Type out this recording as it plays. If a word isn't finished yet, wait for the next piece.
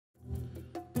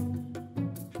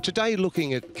Today,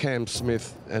 looking at Cam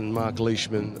Smith and Mark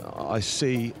Leishman, I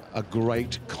see a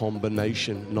great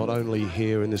combination, not only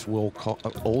here in this World Cup,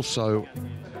 but also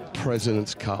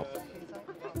President's Cup.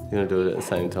 You want to do it at the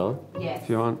same time? Yeah. If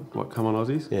you want, what, come on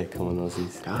Aussies? Yeah, come on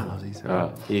Aussies. Come on Aussies. All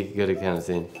right, you got to count us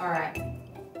in. All right.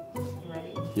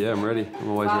 Ready? Yeah, I'm ready. I'm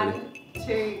always ready. 1,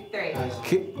 2, 3.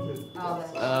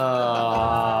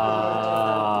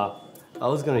 I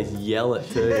was going to yell it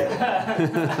too.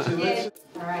 Yeah.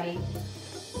 Alrighty.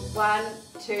 1,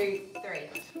 2, 3.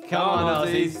 Come on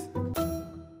Aussies.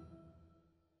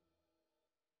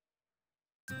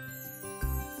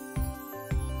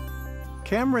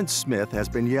 Cameron Smith has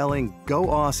been yelling, "Go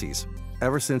Aussies,"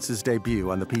 ever since his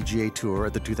debut on the PGA Tour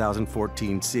at the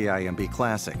 2014 CIMB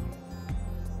Classic.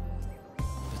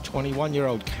 The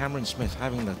 21-year-old Cameron Smith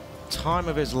having the time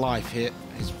of his life here,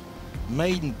 his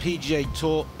maiden PGA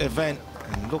Tour event,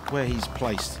 and look where he's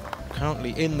placed.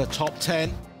 Currently in the top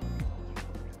 10.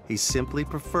 He simply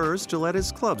prefers to let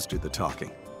his clubs do the talking.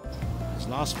 His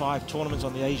last 5 tournaments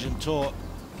on the Asian Tour,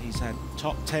 he's had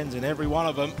top 10s in every one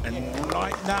of them, and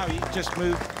right now he just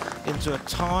moved into a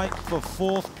tie for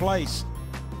 4th place.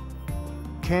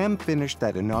 Cam finished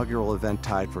that inaugural event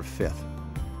tied for 5th,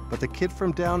 but the kid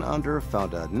from down under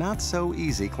found a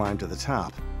not-so-easy climb to the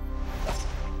top.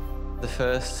 The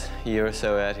first year or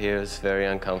so out here was very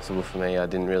uncomfortable for me. I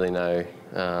didn't really know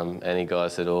any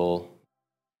guys at all.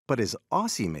 But his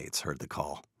Aussie mates heard the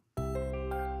call. The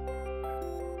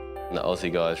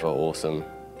Aussie guys were awesome.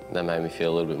 That made me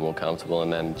feel a little bit more comfortable,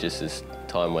 and then just as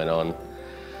time went on,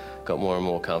 got more and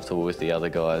more comfortable with the other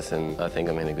guys, and I think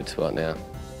I'm in a good spot now.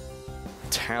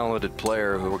 Talented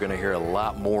player who we're going to hear a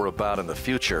lot more about in the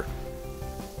future.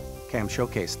 Cam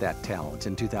showcased that talent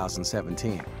in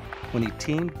 2017 when he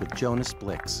teamed with Jonas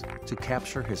Blix to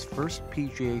capture his first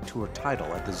PGA Tour title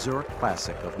at the Zurich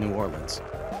Classic of New Orleans.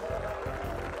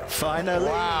 Finally,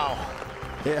 Wow.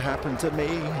 it happened to me.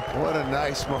 What a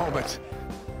nice moment.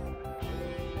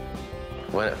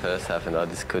 When it first happened, I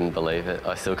just couldn't believe it.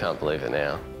 I still can't believe it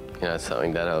now. You know, it's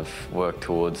something that I've worked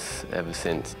towards ever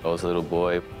since I was a little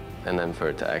boy, and then for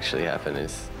it to actually happen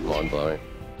is mind-blowing.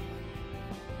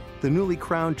 The newly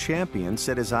crowned champion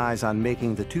set his eyes on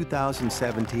making the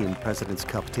 2017 President's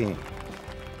Cup team.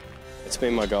 It's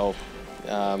been my goal,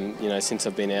 you know, since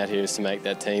I've been out here, is to make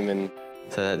that team, and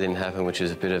So that didn't happen, which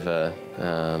is a bit of a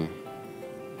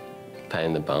pain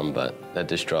in the bum, but that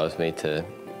just drives me to,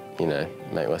 you know,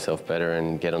 make myself better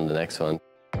and get on the next one.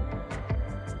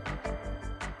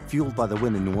 Fueled by the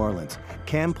win in New Orleans,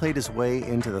 Cam played his way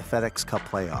into the FedEx Cup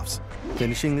playoffs,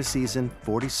 finishing the season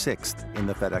 46th in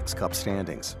the FedEx Cup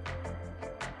standings.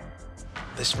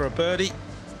 This for a birdie.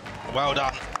 Well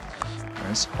done.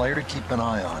 It's a player to keep an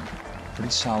eye on.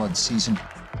 Pretty solid season.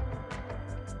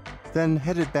 Then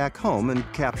headed back home and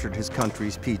captured his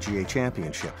country's PGA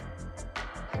Championship.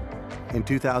 In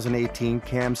 2018,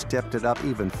 Cam stepped it up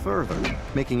even further,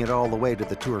 making it all the way to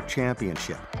the Tour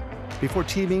Championship, before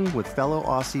teaming with fellow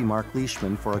Aussie Mark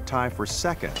Leishman for a tie for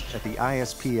 2nd at the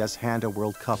ISPS Handa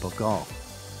World Cup of Golf.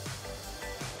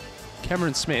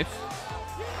 Cameron Smith,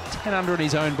 10 under in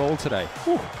his own ball today.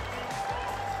 Whew.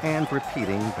 And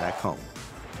repeating back home.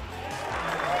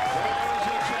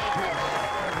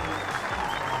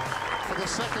 For the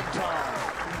 2nd time.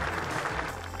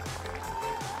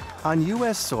 On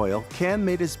U.S. soil, Cam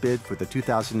made his bid for the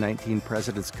 2019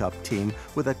 President's Cup team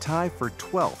with a tie for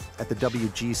 12th at the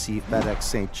WGC FedEx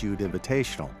St. Jude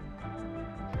Invitational,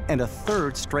 and a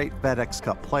 3rd straight FedEx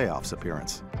Cup playoffs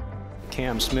appearance.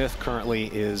 Cam Smith currently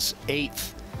is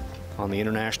 8th on the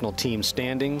international team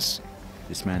standings.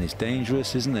 This man is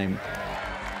dangerous, isn't he?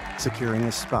 Securing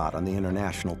a spot on the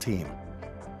international team.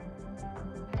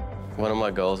 One of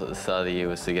my goals at the start of the year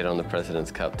was to get on the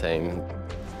President's Cup team.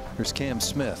 Here's Cam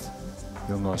Smith,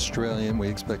 young Australian. We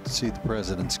expect to see the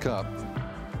President's Cup.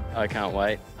 I can't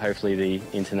wait. Hopefully the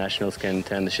internationals can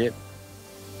turn the ship.